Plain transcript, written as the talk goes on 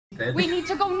dead. We need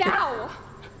to go now.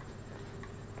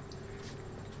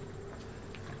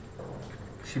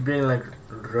 She being like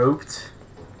roped.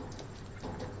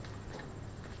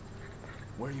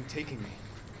 Where are you taking me?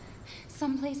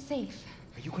 Someplace safe.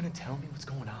 Are you gonna tell me what's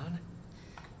going on?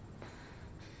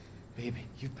 Baby,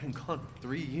 you've been gone for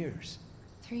 3 years.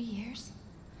 3 years?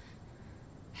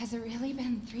 Has it really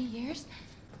been 3 years?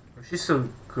 She's so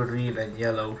green and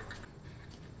yellow.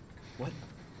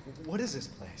 What is this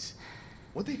place?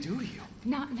 What'd they do to you?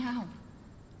 Not now.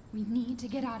 We need to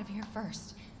get out of here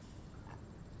first.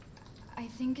 I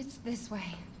think it's this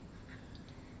way.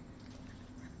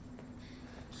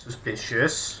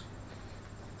 Suspicious.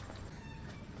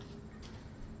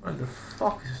 What the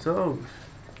fuck is those?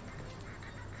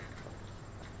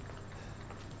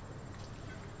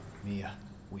 Mia,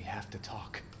 we have to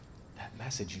talk. That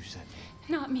message you sent me.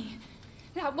 Not me.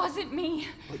 That wasn't me.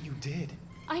 But you did.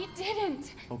 I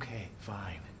didn't. Okay,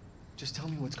 fine. Just tell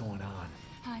me what's going on.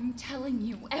 I'm telling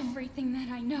you everything that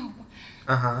I know.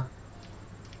 Uh-huh.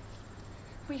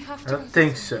 We have I to. don't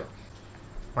think so.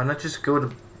 Why not just go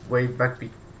the way back we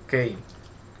came?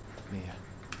 Mia,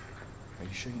 are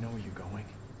you sure you know where you're going?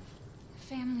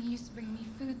 Family used to bring me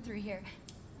food through here.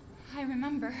 I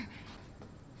remember.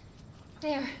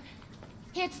 There.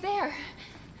 It's there.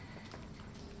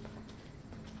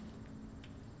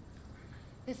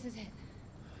 This is it.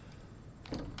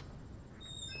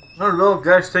 Oh well,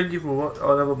 guys, thank you for what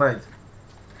all that made.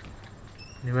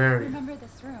 New area. Remember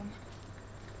this room.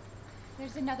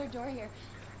 There's another door here.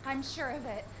 I'm sure of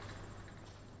it.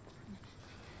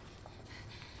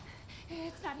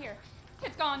 It's not here.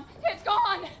 It's gone. It's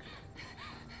gone!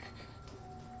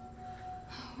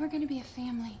 We're gonna be a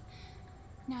family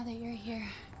now that you're here.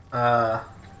 There's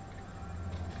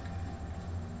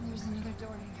another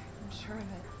door here. I'm sure of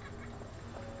it.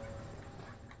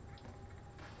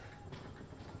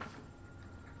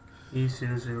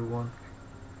 E001.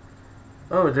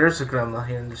 Oh, there's a grandma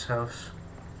here in this house.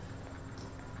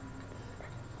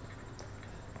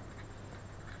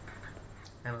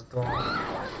 And a dog.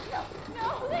 No,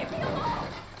 leave me alone!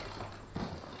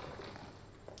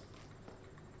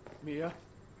 Mia?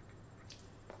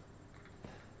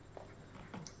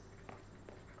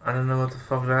 I don't know what the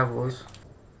fuck that was.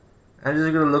 I'm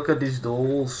just gonna look at these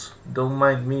dolls. Don't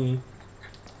mind me.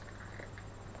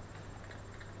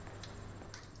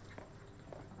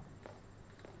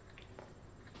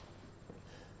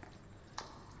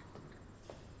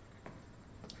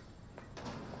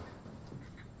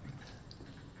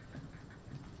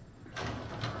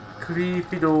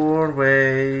 Creepy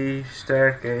doorway,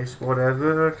 staircase,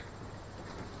 whatever.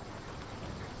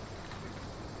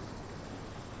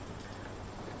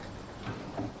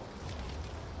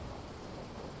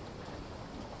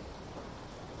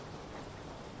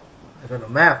 I got a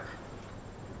map.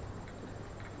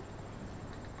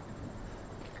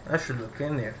 I should look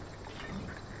in here.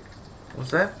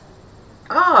 What's that?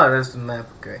 Ah, that's the map,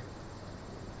 okay.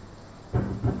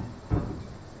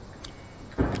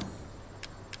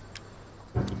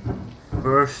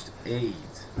 First aid.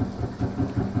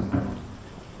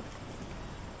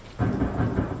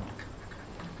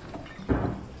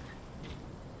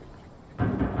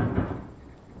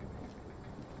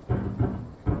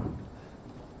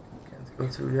 Can't go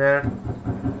through there.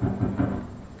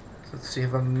 Let's see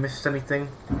if I missed anything.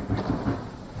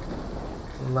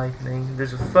 Lightning.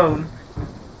 There's a phone.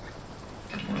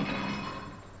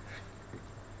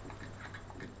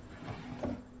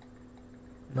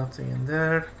 Nothing in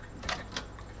there.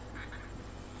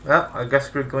 Well, I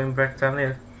guess we're going back down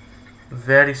here.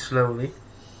 Very slowly.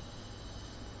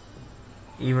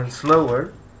 Even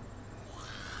slower.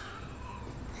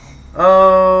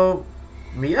 Oh,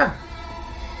 Mia.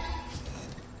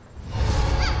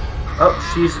 Oh,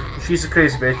 she's a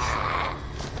crazy bitch.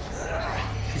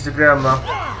 She's a grandma.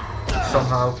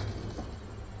 Somehow.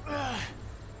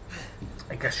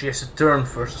 I guess she has to turn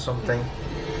first or something.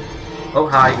 Oh,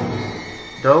 hi.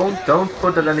 Don't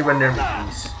put that anywhere near me,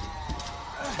 please.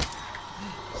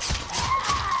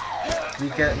 We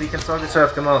can sort this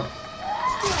out, come on.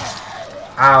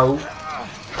 Ow.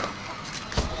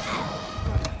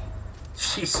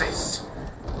 Jesus.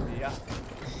 Mia,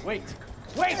 wait!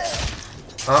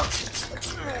 Oh.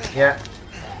 Yeah.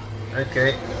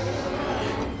 Okay.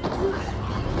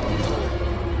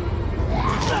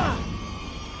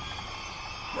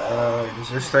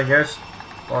 Resist, I guess.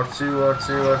 R2, R2,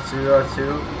 R2, R2.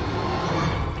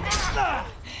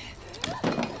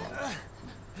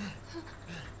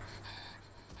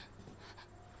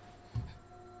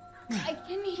 I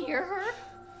can hear her.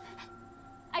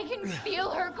 I can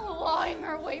feel her clawing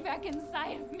her way back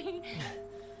inside of me.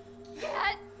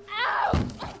 Get out!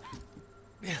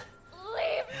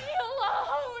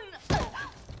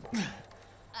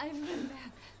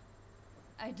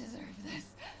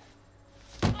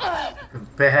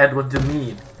 Bad, what do you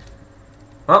mean?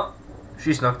 Oh,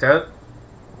 she's knocked out.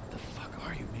 The fuck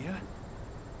are you, Mia?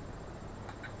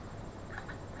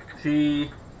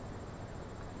 She...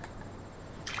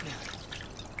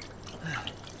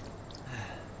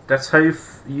 That's how you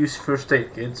use first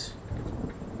aid, kids.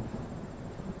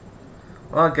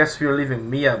 Well, I guess we're leaving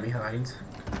Mia behind.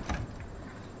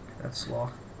 That's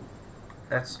locked.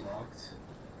 That's locked.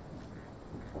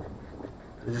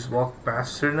 I just walk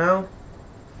past her now.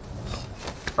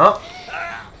 Oh!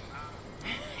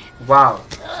 Wow.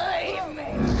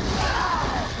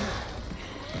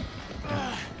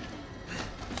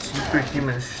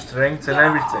 Superhuman strength and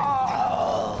everything.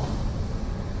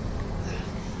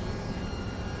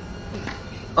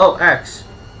 Oh, axe.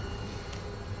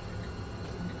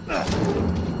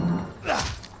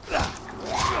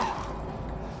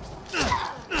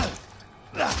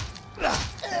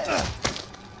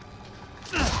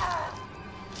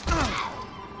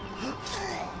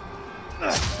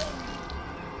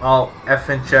 Oh,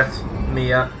 effing chat,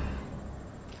 Mia.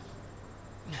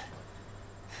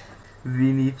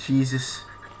 We need Jesus.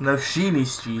 No, she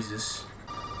needs Jesus.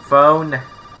 Phone.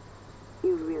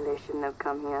 You really shouldn't have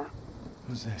come here.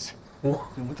 Who's this?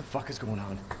 Oh. And what the fuck is going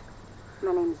on?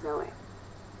 My name's Zoe.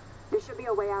 There should be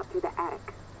a way out through the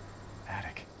attic.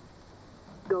 Attic.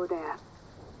 Go there.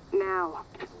 Now.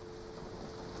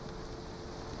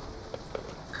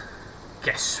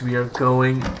 Guess we are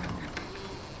going.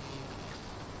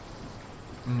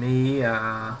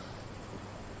 Mia.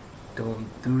 Don't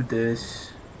do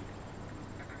this.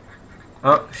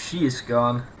 Oh, she is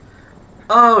gone.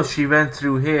 Oh, she went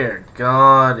through here.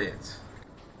 Got it.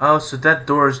 Oh, so that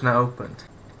door is now opened.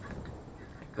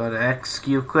 Gotta ask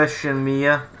you a question,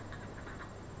 Mia.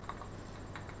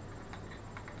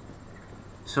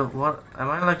 So what? Am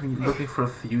I like looking for a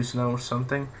fuse now or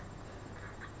something?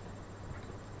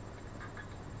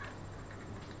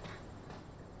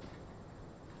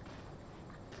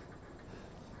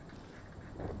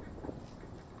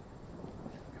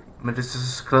 I mean, this is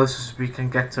as close as we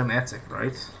can get to an attic,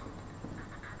 right?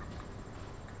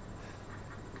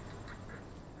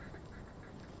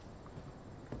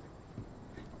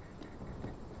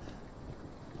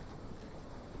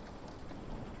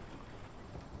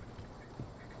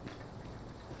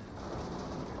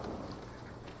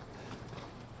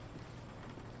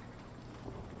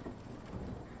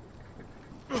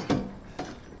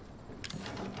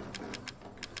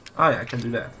 Oh yeah, I can do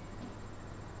that.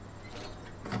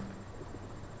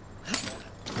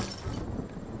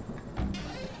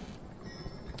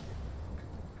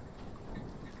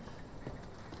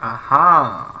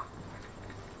 Aha!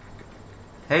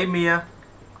 Hey Mia!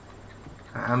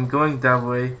 I'm going that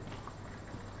way.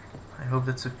 I hope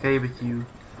that's okay with you.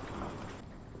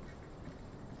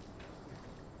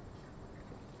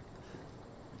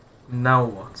 Now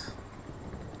what?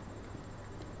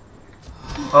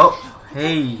 Oh,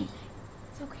 hey!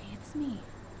 It's okay, it's me.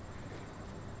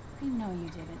 I know you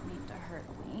didn't mean to hurt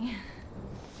me.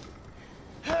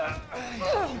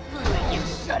 You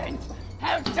shouldn't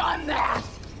have done that!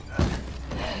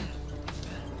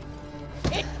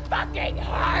 It fucking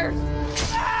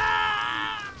hurts!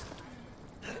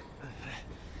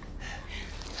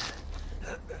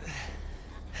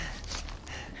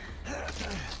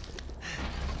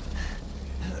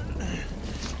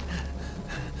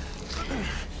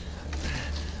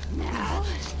 Now,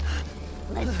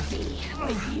 let's see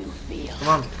what you feel. Come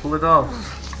on, pull it off.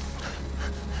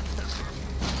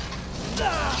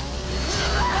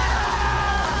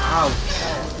 Ouch.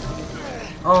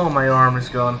 Oh, my arm is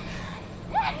gone.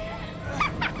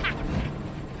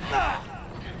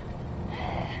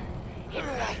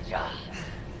 Inside jaw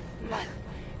must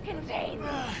contain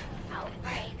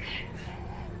outbreak.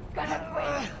 Gonna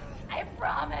quit, I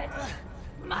promise.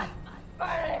 Must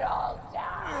burn it all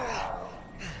down.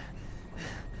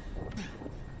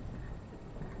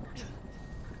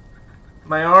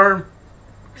 My arm.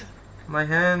 My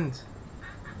hand.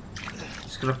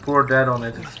 Just gonna pour that on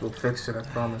it. It will fix it, I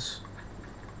promise.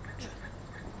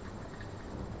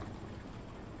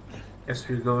 Guess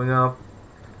we're going up.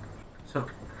 So.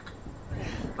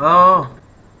 Oh!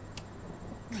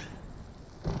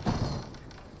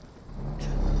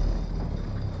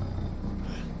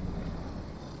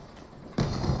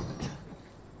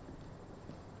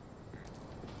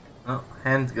 Oh,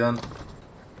 handgun.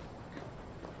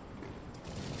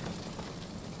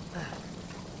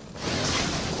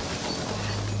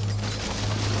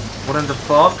 What in the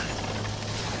fuck?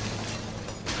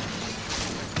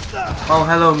 Oh,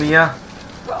 hello, Mia.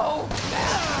 Go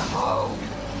back home.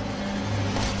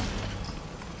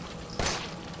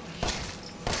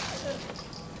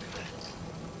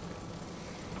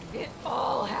 It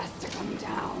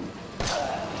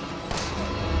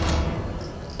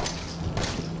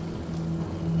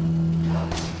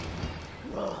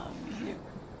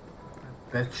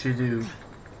Bet you do.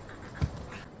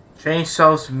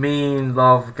 Chainsaws mean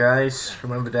love, guys.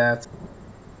 Remember that.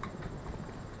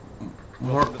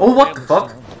 More. Oh, what the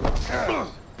fuck?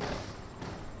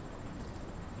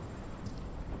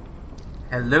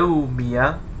 Hello,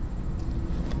 Mia.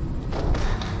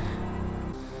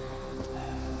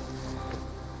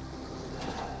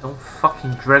 Don't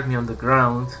fucking drag me on the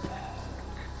ground.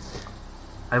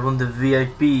 I want the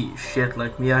VIP shit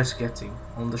like Mia's getting.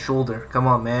 On the shoulder. Come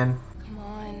on, man. Come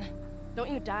on. Don't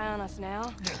you die on us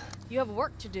now. You have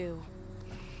work to do.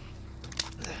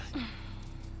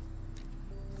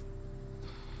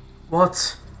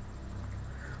 What?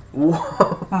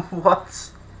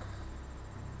 What?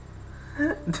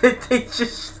 Did they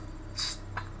just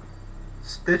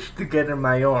stitch together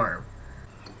my arm?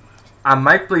 I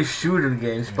might play shooter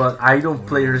games, but I don't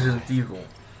play Resident Evil.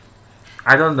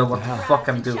 I don't know what the fuck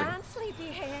I'm doing.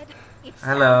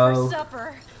 Hello.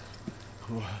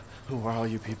 Who are all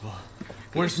you people?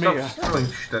 Where's Stop Mia? throwing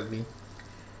shit at me.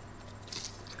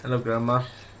 Hello, Grandma.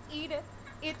 Eat it.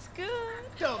 It's good.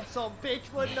 Dumb son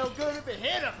bitch wasn't no good if it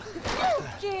hit him.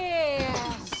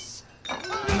 Yes. Not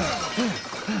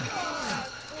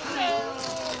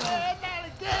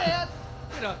again.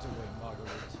 Get out the way,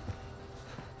 Marguerite.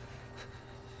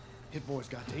 Hit boy's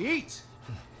got to eat.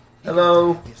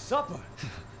 Hello. Your supper.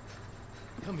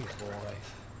 Come here, boy.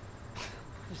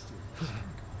 Let's do this.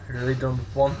 I really don't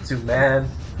want to, man.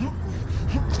 Shit,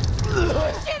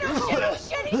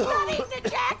 he's not eating it,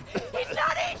 Jack! He's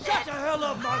not eating it! Shut the hell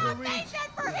up, Marguerite. Made that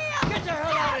for him! Get the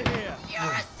hell out of here. You're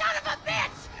a son of a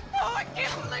bitch! Oh, I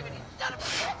can't believe it, you son of a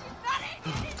bitch! He's not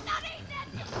eating it! He's not eating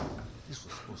it! This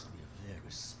was supposed to be a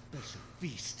very special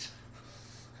feast.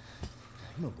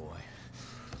 Come on, boy.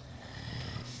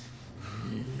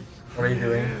 What are you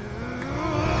doing?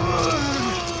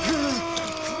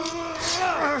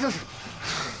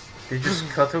 You just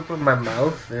cut open my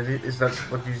mouth? Is that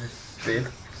what you just did?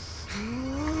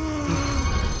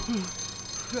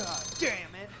 God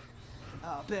damn it.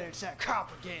 I bet it's that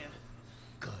cop again.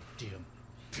 Goddamn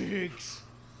pigs.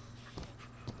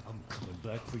 I'm coming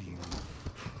back for you.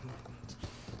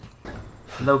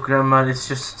 Hello, Grandma. It's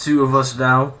just two of us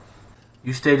now.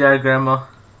 You stay there, Grandma.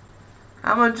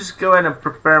 I'm gonna just go ahead and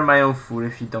prepare my own food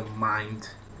if you don't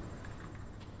mind.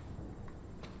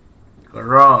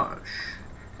 Garage.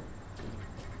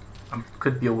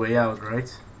 Could be a way out,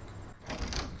 right?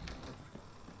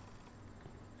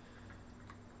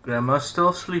 Grandma's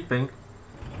still sleeping.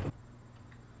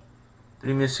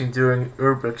 3 missing during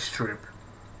Urbex trip.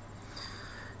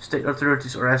 State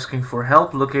authorities are asking for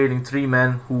help locating 3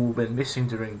 men who went missing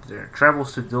during their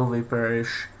travels to Dulvey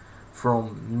Parish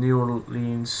from New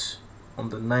Orleans on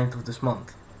the 9th of this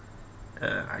month.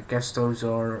 I guess those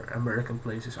are American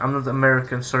places. I'm not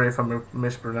American, sorry if I'm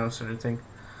mispronouncing anything.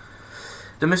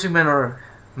 The missing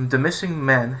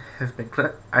men have been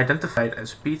identified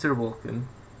as Peter Wilkin,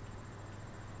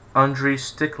 Andre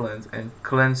Stickland, and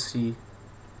Clancy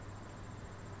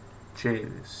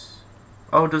Javis.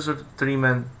 Oh, those are the 3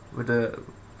 men with the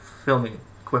filming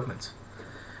equipment.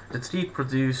 The 3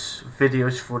 produce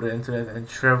videos for the internet and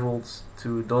traveled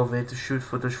to Dulvey to shoot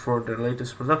footage for their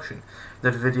latest production.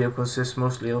 That video consists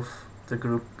mostly of the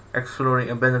group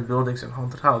exploring abandoned buildings and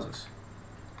haunted houses.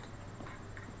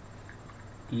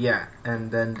 Yeah,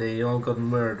 and then they all got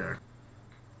murdered.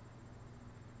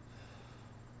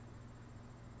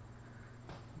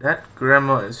 That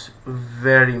grandma is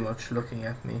very much looking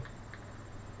at me.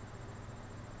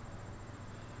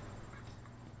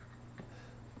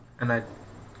 And I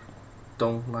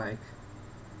don't like.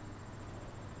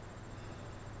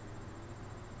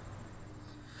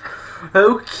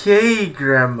 Okay,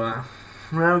 Grandma.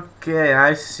 Okay,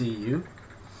 I see you.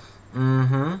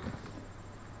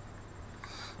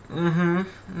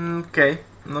 Okay.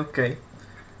 Okay.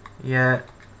 Yeah.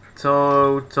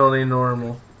 Totally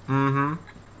normal.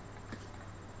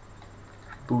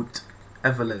 Boot.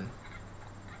 Evelyn.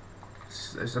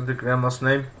 Is that the grandma's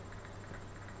name?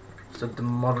 Is that the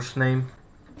mother's name?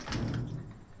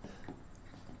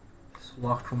 It's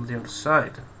locked from the other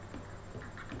side.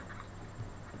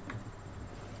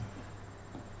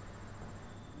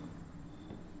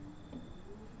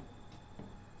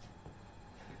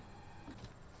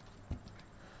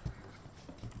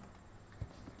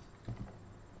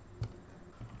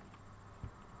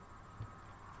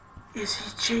 Is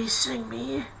he chasing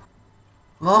me?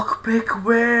 Lockpick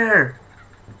where?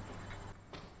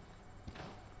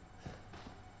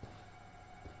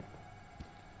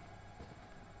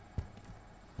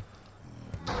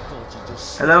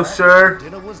 Hello, sir.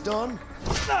 Dinner was done?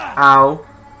 Ow.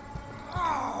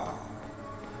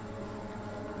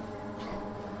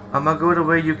 I'm gonna go the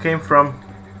way you came from.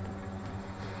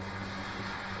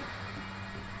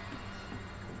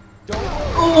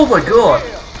 my god!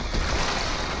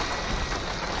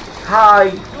 Hi!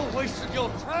 You're wasting your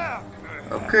time.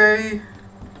 Okay.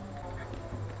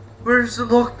 Where's the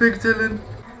lockpick, Dylan?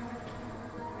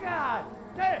 God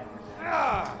damn.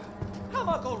 Ah. How am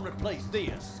I gonna replace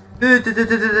this?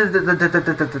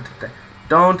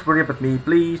 Don't worry about me,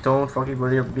 please. Don't fucking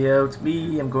worry about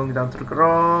me. I'm going down to the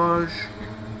garage.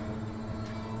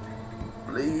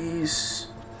 Please.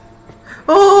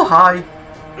 Oh, hi.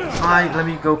 Hi, let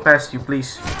me go past you,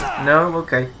 please. No?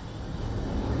 Okay.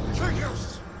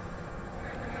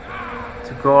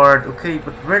 To guard. Okay,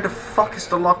 but where the fuck is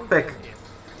the lockpick?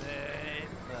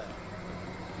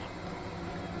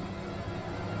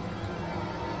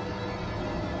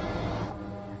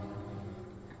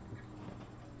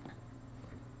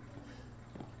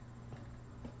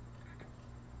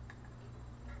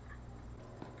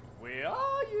 Where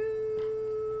are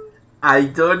you? I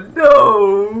don't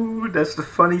know. That's the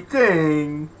funny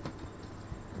thing.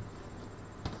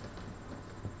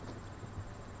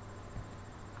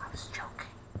 I was joking.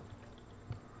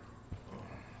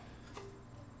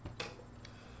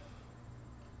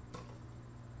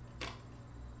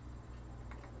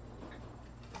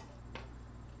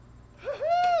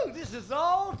 Woo-hoo, this is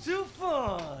all too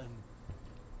fun.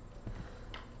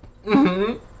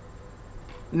 Mm-hmm.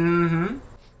 Mm-hmm.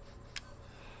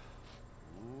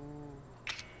 Ooh,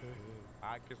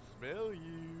 I can smell you.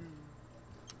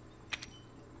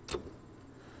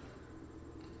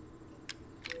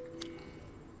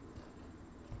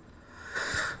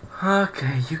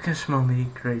 Okay, you can smell me.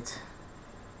 Great.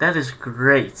 That is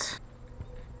great.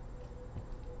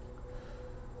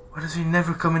 Why does he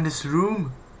never come in this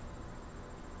room?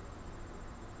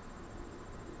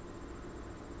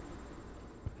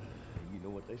 You know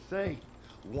what they say.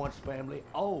 Once family,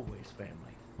 always family.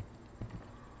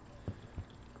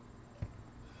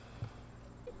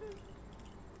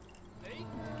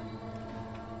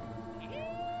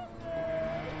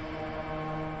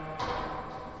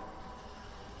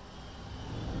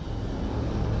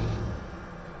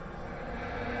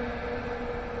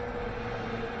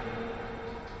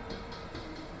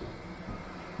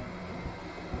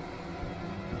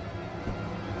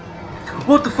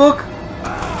 What the fuck?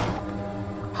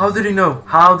 How did he know?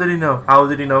 How did he know? How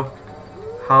did he know?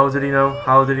 How did he know?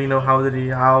 How did he know? How did he?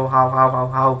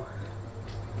 How?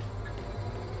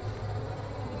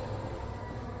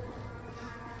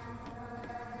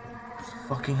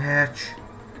 Fucking hatch.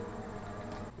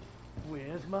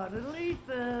 Where's my little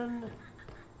Ethan?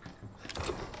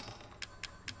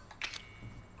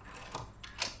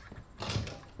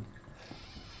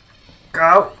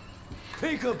 Go!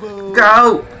 Peekaboo!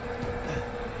 Go!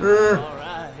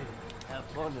 Alright. Have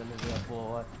fun in there,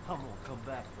 boy. I'm gonna come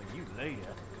back for you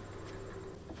later.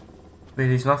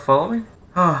 Wait, he's not following?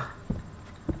 Ah.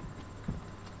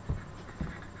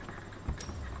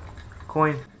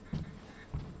 Coin.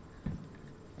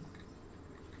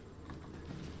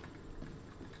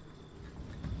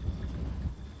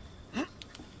 I'm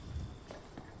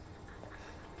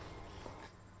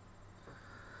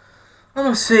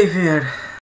gonna save here.